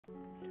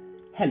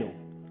Hello.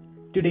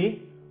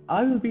 Today,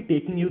 I will be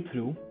taking you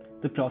through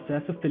the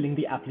process of filling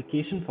the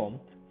application form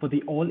for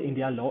the All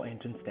India Law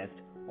Entrance Test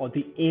or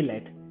the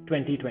AILET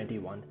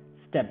 2021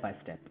 step by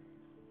step.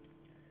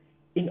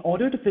 In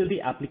order to fill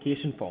the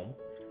application form,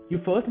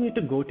 you first need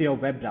to go to your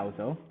web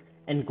browser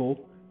and go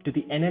to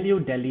the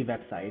NLU Delhi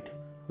website,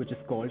 which is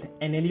called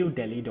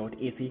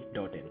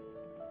nludelhi.ac.in.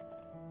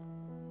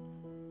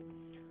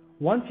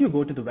 Once you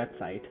go to the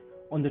website,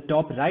 on the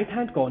top right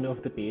hand corner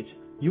of the page,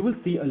 you will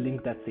see a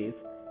link that says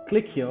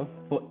click here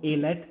for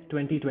AILET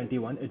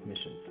 2021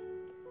 admissions.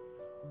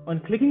 On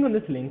clicking on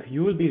this link,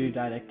 you will be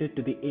redirected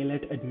to the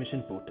AILET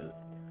admission portal,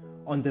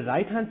 on the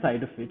right hand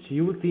side of which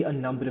you will see a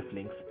number of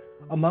links,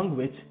 among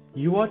which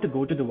you are to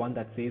go to the one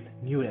that says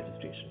new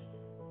registration.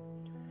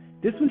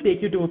 This will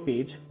take you to a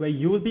page where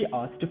you will be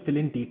asked to fill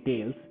in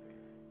details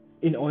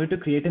in order to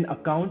create an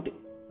account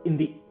in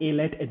the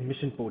AILET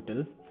admission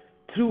portal,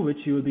 through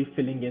which you will be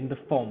filling in the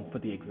form for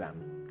the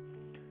exam.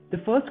 The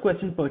first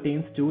question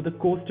pertains to the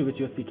course to which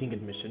you are seeking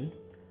admission.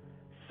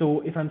 So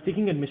if I'm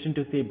seeking admission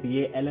to say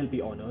BA LLB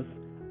Honours,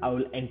 I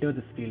will enter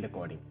this field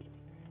accordingly.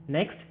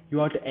 Next,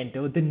 you are to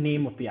enter the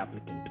name of the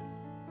applicant.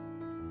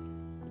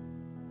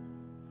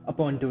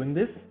 Upon doing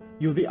this,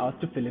 you will be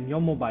asked to fill in your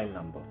mobile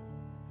number.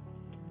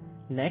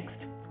 Next,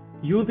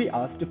 you will be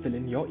asked to fill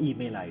in your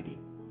email ID.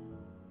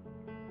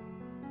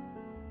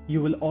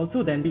 You will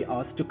also then be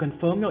asked to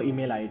confirm your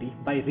email ID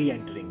by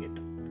re-entering it.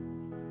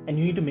 And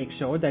you need to make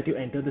sure that you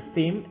enter the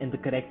same and the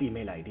correct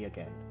email ID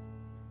again.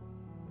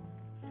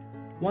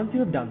 Once you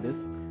have done this,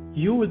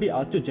 you will be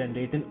asked to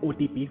generate an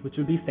OTP which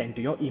will be sent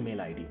to your email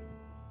ID.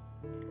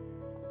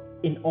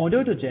 In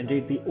order to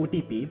generate the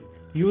OTP,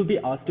 you will be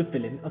asked to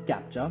fill in a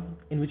CAPTCHA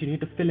in which you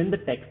need to fill in the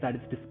text that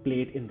is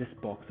displayed in this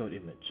box or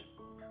image.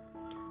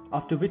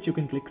 After which you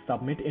can click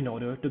submit in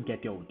order to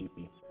get your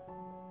OTP.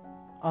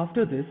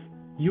 After this,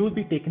 you will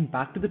be taken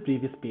back to the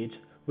previous page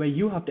where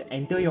you have to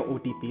enter your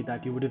OTP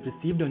that you would have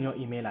received on your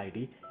email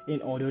ID in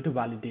order to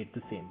validate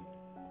the same.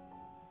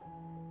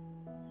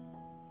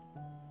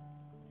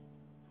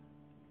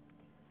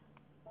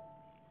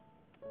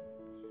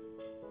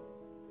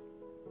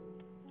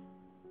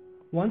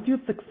 Once you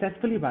have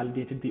successfully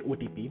validated the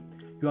OTP,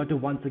 you are to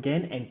once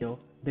again enter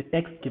the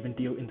text given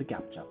to you in the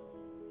CAPTCHA.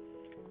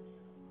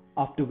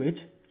 After which,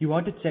 you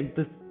are to check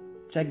the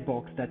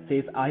checkbox that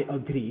says I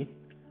agree,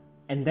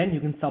 and then you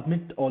can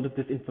submit all of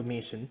this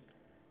information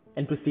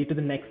and proceed to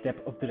the next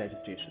step of the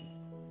registration.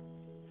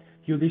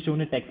 You'll be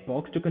shown a text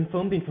box to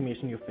confirm the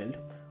information you filled,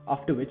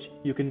 after which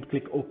you can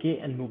click OK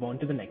and move on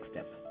to the next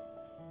step.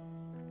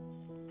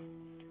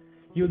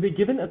 You'll be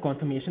given a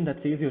confirmation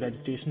that says your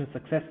registration is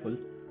successful,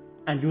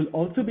 and you'll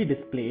also be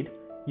displayed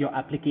your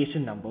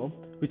application number,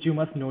 which you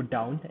must note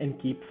down and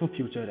keep for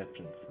future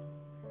reference.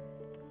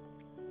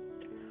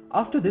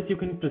 After this, you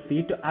can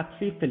proceed to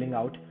actually filling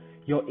out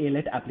your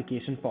AILET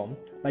application form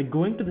by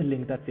going to the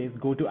link that says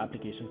go to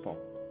application form.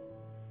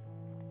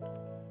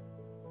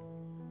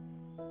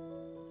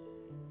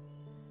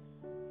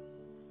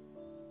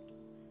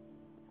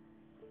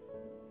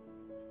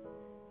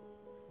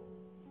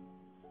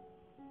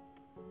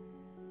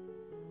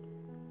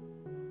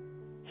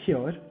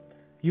 Here,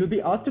 you'll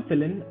be asked to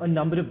fill in a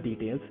number of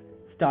details,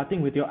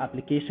 starting with your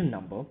application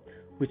number,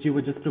 which you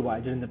were just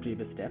provided in the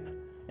previous step,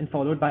 and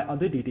followed by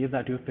other details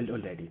that you have filled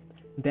already.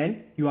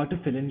 Then, you are to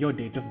fill in your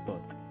date of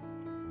birth.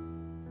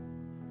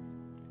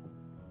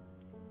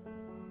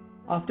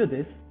 After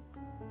this,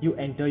 you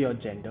enter your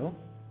gender,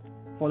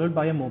 followed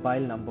by a mobile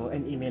number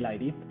and email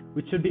ID,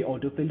 which should be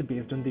auto-filled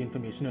based on the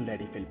information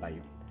already filled by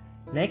you.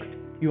 Next,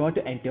 you are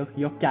to enter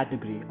your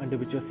category under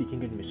which you are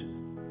seeking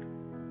admission.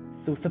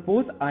 So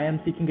suppose I am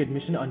seeking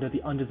admission under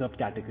the unreserved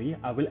category,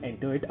 I will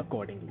enter it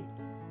accordingly.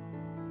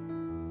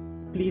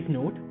 Please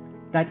note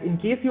that in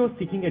case you are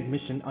seeking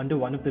admission under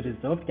one of the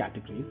reserved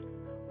categories,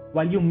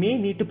 while you may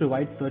need to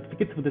provide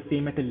certificates for the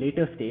same at a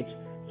later stage,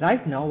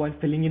 right now while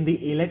filling in the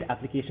AILET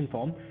application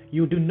form,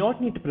 you do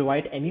not need to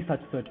provide any such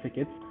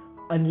certificates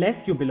unless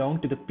you belong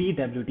to the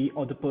PWD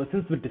or the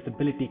Persons with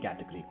Disability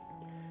category.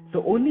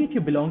 So only if you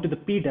belong to the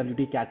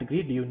PWD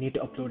category do you need to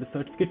upload a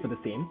certificate for the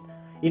same.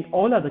 In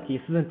all other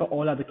cases and for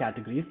all other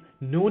categories,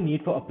 no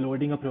need for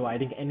uploading or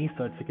providing any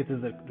certificates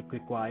is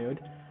required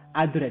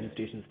at the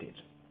registration stage.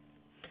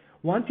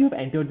 Once you have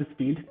entered this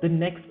field, the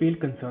next field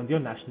concerns your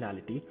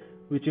nationality,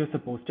 which you are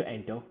supposed to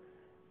enter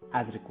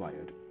as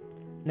required.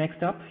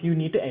 Next up, you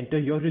need to enter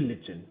your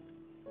religion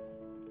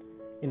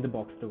in the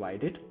box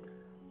provided,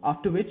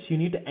 after which you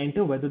need to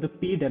enter whether the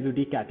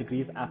PWD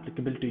category is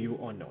applicable to you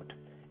or not.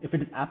 If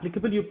it is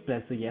applicable, you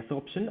press the yes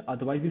option,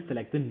 otherwise you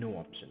select the no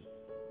option.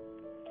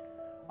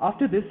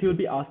 After this, you will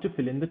be asked to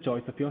fill in the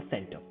choice of your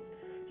center.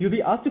 You'll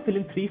be asked to fill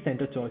in 3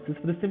 center choices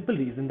for the simple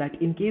reason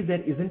that in case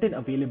there isn't an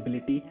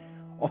availability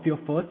of your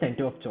first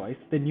center of choice,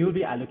 then you'll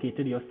be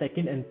allocated your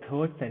second and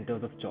third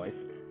centers of choice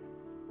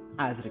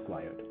as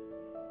required.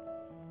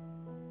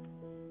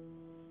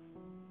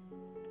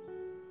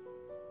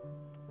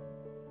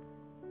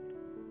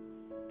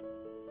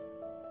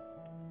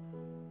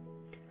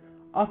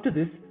 After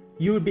this,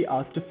 you will be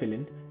asked to fill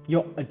in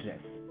your address.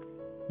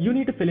 You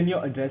need to fill in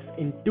your address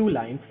in 2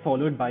 lines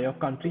followed by your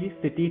country,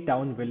 city,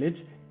 town, village,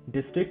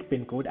 district,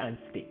 pin code and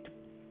state.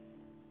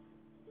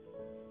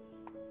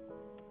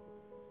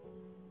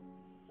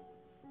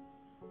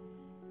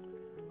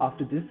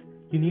 After this,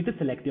 you need to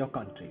select your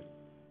country,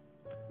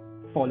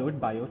 followed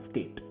by your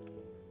state,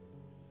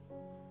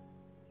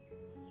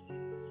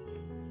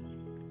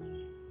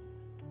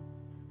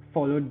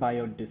 followed by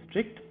your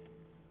district,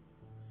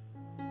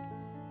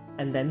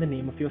 and then the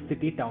name of your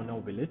city, town or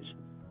village,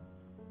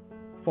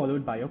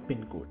 followed by your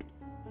pin code.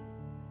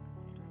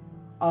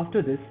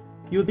 After this,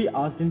 you'll be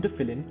asked to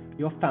fill in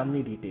your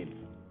family details.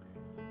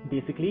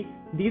 Basically,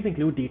 these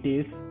include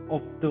details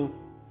of the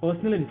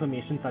personal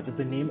information such as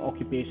the name,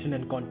 occupation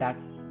and contact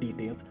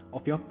details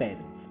of your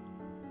parents.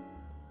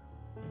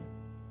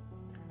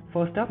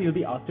 First up, you'll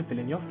be asked to fill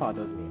in your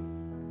father's name,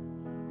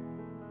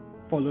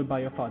 followed by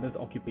your father's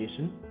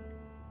occupation,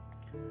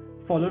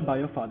 followed by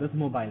your father's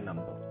mobile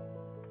number,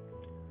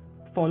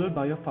 followed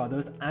by your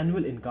father's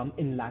annual income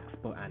in lakhs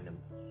per annum,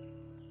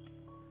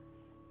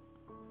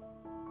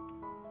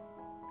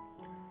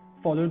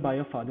 followed by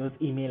your father's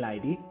email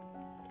ID,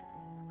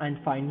 and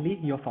finally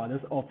your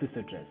father's office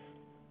address.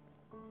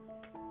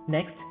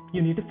 Next,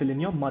 you need to fill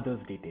in your mother's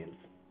details,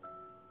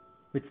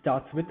 which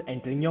starts with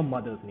entering your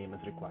mother's name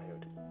as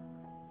required,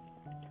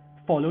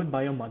 followed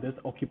by your mother's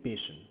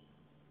occupation,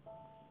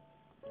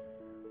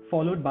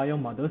 followed by your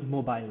mother's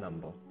mobile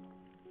number,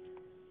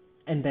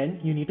 and then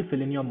you need to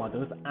fill in your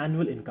mother's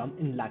annual income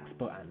in lakhs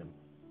per annum.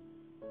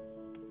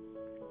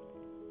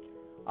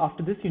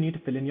 After this, you need to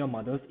fill in your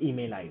mother's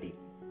email ID.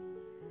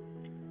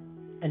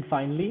 And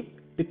finally,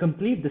 to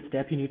complete this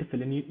step, you need to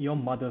fill in your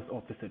mother's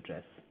office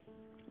address.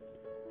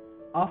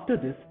 After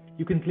this,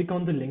 you can click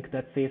on the link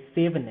that says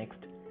Save and Next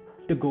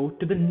to go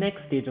to the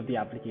next stage of the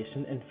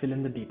application and fill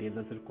in the details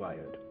as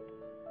required.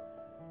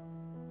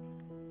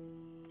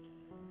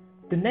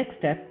 The next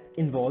step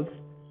involves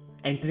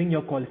entering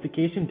your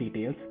qualification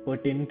details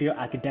pertaining to your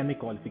academic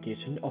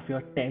qualification of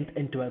your 10th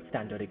and 12th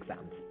standard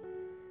exams.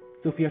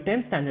 So for your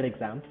 10th standard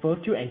exam,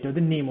 first you enter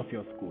the name of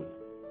your school,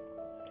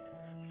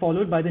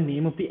 followed by the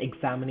name of the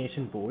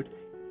examination board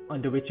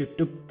under which you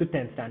took the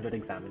 10th standard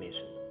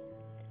examination,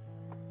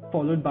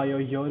 followed by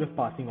your year of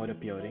passing or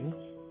appearing,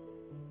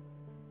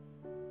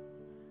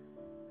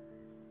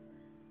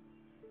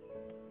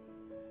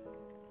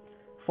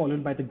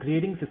 followed by the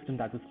grading system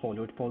that was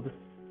followed for the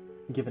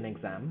given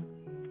exam,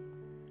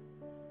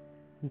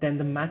 then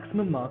the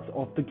maximum marks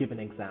of the given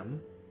exam,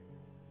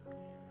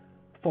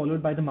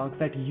 followed by the marks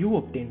that you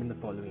obtained in the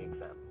following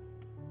exam.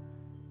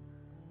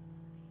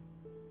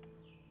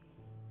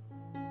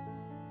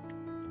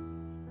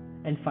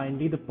 And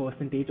finally, the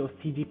percentage or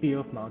CGPA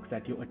of marks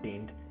that you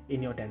attained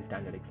in your 10th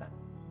standard exam.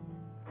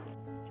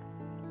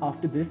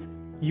 After this,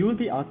 you will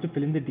be asked to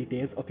fill in the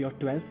details of your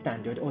 12th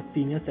standard or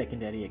senior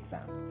secondary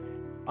exam.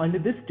 Under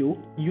this too,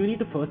 you need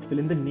to first fill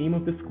in the name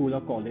of the school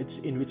or college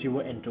in which you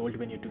were enrolled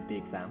when you took the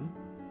exam,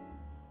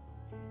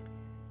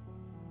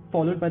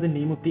 followed by the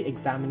name of the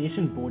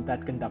examination board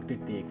that conducted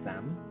the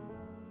exam,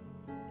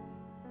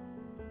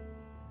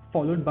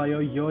 followed by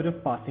your year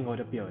of passing or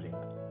appearing,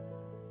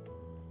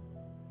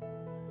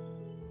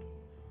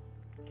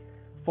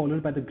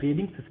 followed by the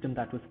grading system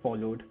that was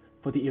followed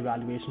for the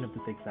evaluation of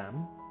this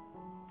exam,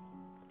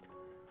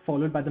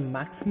 followed by the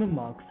maximum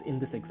marks in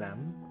this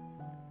exam,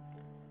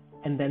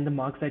 and then the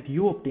marks that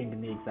you obtained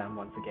in the exam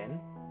once again,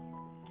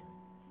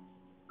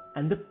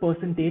 and the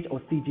percentage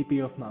or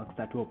CGPA of marks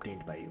that were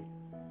obtained by you.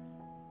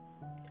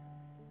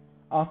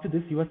 After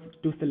this, you are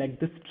to select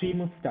the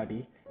stream of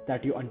study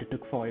that you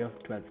undertook for your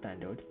 12th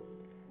standard.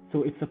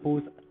 So if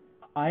suppose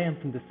I am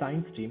from the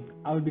science stream,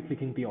 I will be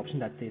clicking the option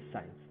that says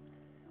science.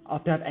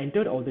 After I've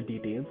entered all the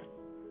details,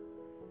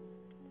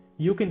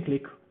 you can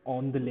click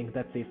on the link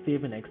that says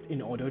Save and Next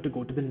in order to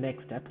go to the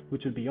next step,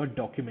 which will be your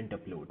document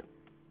upload.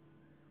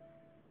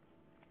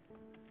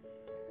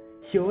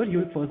 Here you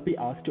will first be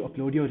asked to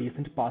upload your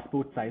recent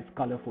passport size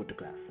color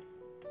photograph.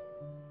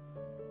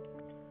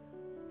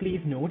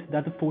 Please note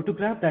that the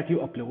photograph that you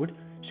upload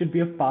should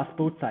be of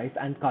passport size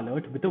and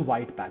colored with a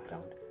white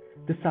background.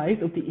 The size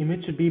of the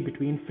image should be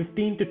between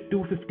 15 to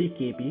 250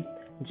 KB,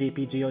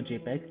 JPG or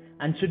JPEG,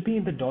 and should be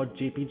in the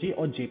 .jpg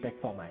or JPEG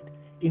format.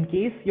 In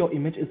case your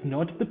image is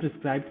not the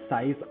prescribed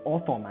size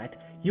or format,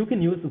 you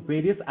can use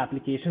various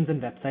applications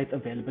and websites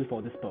available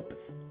for this purpose.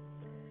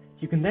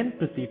 You can then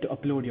proceed to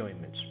upload your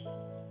image.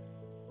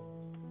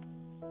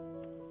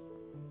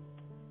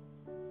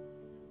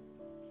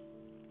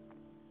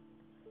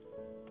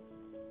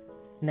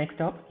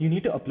 Next up, you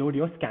need to upload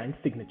your scanned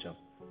signature.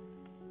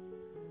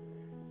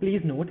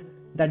 Please note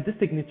that this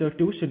signature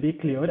too should be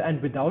clear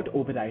and without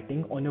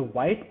overwriting on a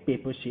white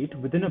paper sheet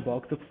within a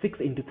box of 6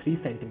 into 3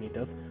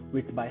 centimeters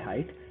width by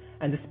height,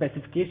 and the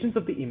specifications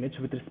of the image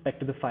with respect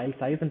to the file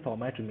size and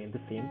format remain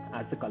the same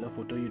as the color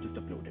photo you just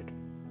uploaded.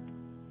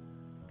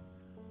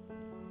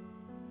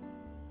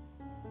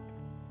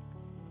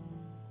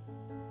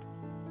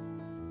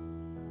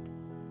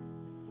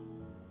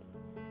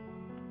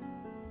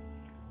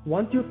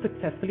 Once you have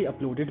successfully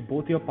uploaded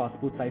both your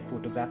passport size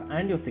photograph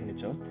and your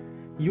signature,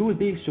 you will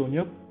be shown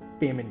your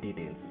payment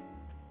details.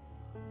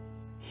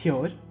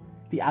 Here,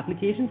 the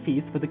application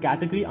fees for the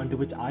category under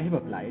which I have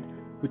applied,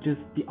 which is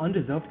the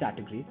unreserved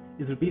category,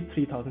 is Rs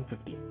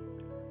 3050.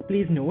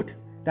 Please note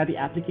that the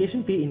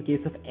application fee in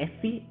case of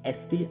SC,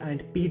 ST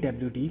and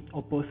PWD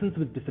or persons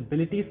with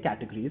disabilities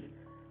categories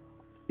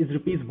is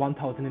Rs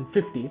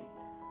 1050,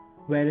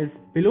 whereas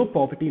below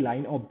poverty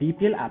line or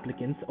BPL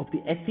applicants of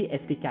the SC,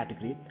 ST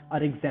category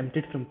are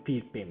exempted from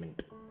fee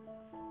payment.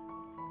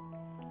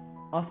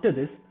 After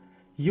this,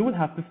 you will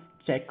have to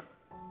check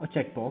a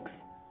checkbox,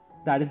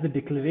 that is the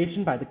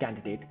declaration by the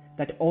candidate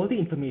that all the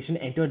information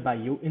entered by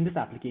you in this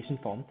application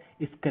form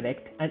is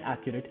correct and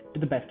accurate to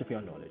the best of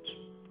your knowledge.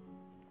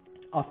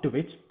 After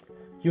which,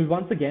 you'll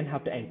once again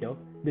have to enter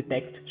the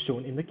text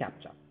shown in the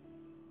CAPTCHA.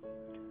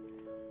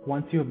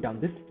 Once you have done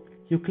this,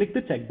 you click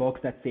the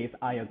checkbox that says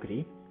I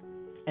agree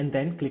and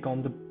then click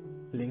on the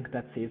link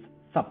that says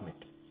submit.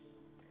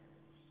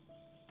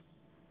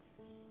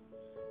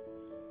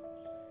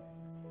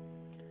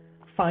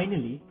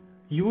 Finally,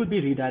 you will be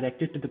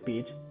redirected to the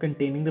page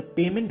containing the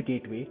payment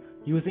gateway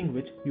using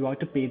which you are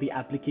to pay the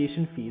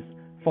application fees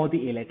for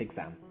the AILET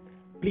exam.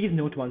 Please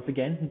note once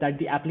again that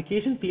the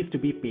application fees to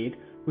be paid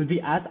will be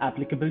as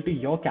applicable to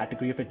your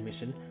category of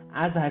admission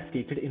as I have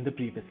stated in the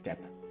previous step.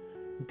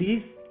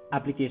 These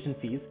application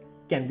fees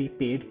can be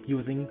paid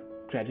using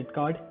credit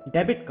card,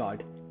 debit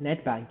card,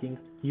 net banking,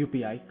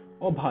 UPI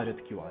or Bharat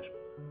QR.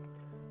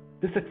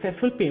 The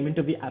successful payment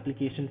of the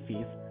application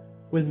fees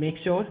will make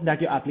sure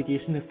that your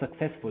application is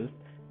successful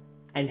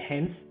and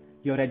hence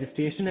your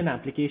registration and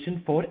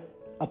application for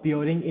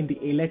appearing in the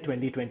AILET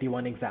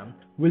 2021 exam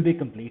will be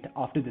complete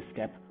after this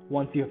step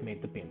once you have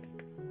made the payment.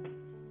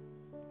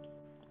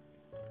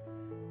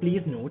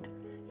 Please note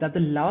that the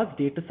last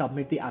date to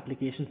submit the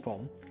application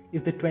form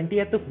is the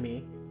 20th of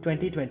May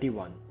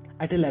 2021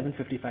 at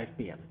 11:55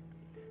 p.m.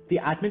 The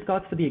admit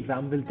cards for the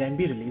exam will then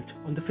be released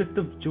on the 5th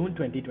of June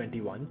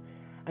 2021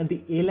 and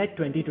the AILET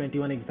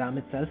 2021 exam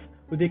itself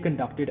will be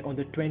conducted on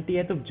the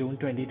 20th of June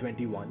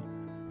 2021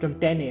 from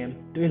 10 a.m.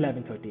 to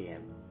 11:30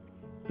 a.m.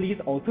 Please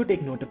also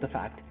take note of the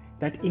fact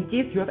that in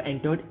case you have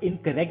entered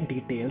incorrect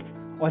details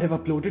or have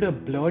uploaded a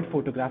blurred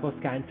photograph or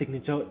scanned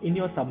signature in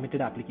your submitted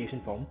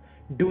application form,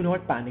 do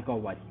not panic or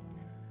worry.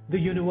 The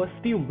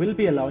university will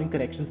be allowing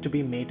corrections to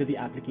be made to the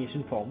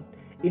application form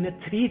in a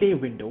 3-day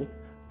window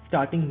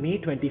starting May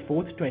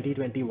 24th,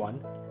 2021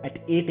 at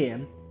 8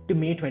 a.m. to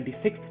May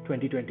 26th,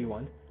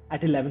 2021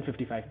 at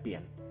 11:55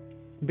 p.m.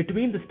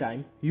 Between this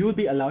time, you will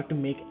be allowed to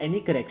make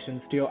any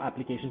corrections to your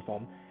application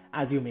form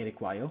as you may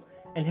require,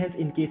 and hence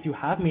in case you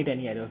have made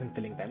any errors in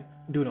filling them,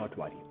 do not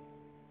worry.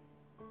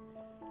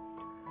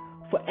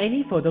 For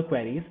any further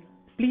queries,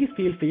 please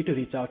feel free to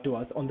reach out to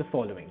us on the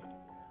following.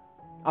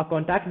 Our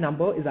contact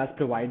number is as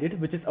provided,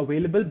 which is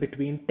available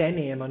between 10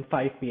 a.m. and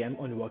 5 p.m.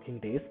 on working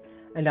days,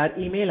 and our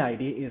email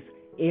ID is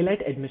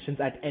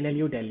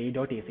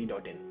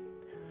ailetadmissions@nludelhi.ac.in.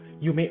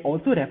 You may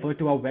also refer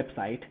to our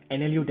website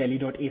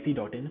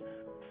nludelhi.ac.in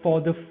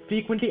for the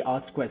frequently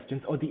asked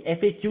questions or the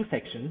FAQ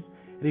section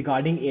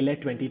regarding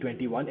AILET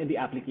 2021 and the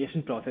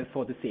application process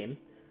for the same,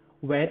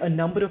 where a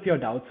number of your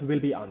doubts will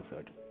be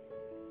answered.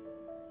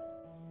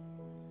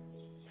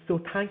 So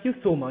thank you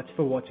so much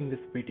for watching this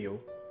video,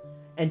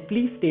 and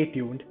please stay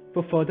tuned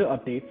for further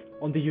updates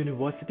on the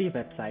university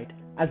website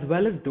as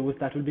well as those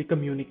that will be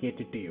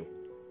communicated to you.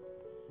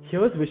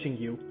 Here's wishing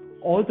you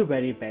all the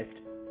very best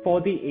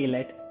for the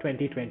AILET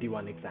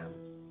 2021 exam.